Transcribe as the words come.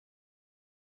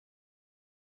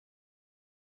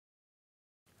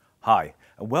Hi,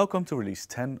 and welcome to Release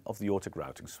 10 of the ORTEC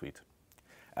Routing Suite.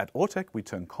 At ORTEC, we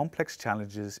turn complex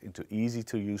challenges into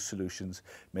easy-to-use solutions,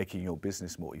 making your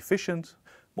business more efficient,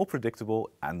 more predictable,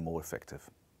 and more effective.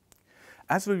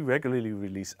 As we regularly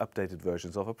release updated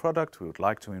versions of a product, we would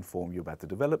like to inform you about the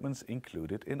developments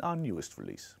included in our newest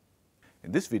release.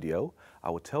 In this video, I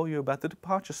will tell you about the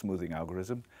departure smoothing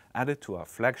algorithm added to our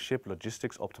flagship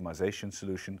logistics optimization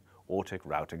solution, ORTEC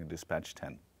Routing Dispatch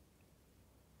 10.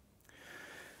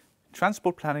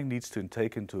 Transport planning needs to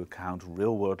take into account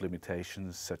real-world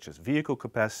limitations such as vehicle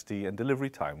capacity and delivery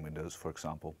time windows, for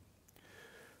example.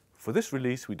 For this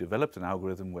release, we developed an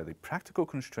algorithm where the practical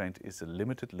constraint is the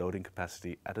limited loading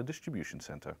capacity at a distribution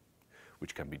center,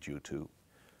 which can be due to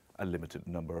a limited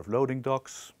number of loading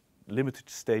docks, limited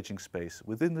staging space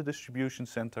within the distribution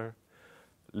center,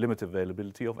 limited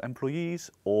availability of employees,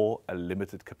 or a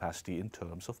limited capacity in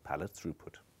terms of pallet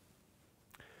throughput.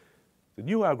 The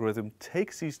new algorithm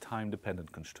takes these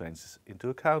time-dependent constraints into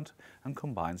account and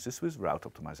combines this with route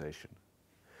optimization.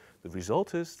 The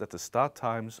result is that the start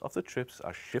times of the trips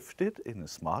are shifted in a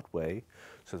smart way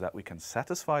so that we can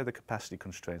satisfy the capacity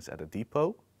constraints at a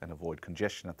depot and avoid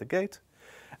congestion at the gate,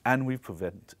 and we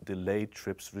prevent delayed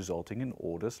trips resulting in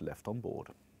orders left on board.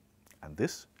 And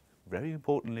this, very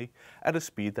importantly, at a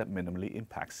speed that minimally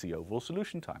impacts the overall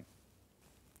solution time.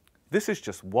 This is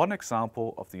just one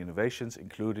example of the innovations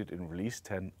included in Release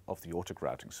 10 of the ORTEC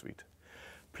Routing Suite.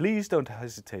 Please don't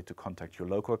hesitate to contact your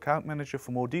local account manager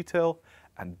for more detail,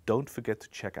 and don't forget to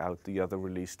check out the other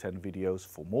Release 10 videos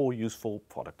for more useful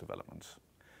product developments.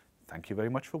 Thank you very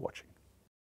much for watching.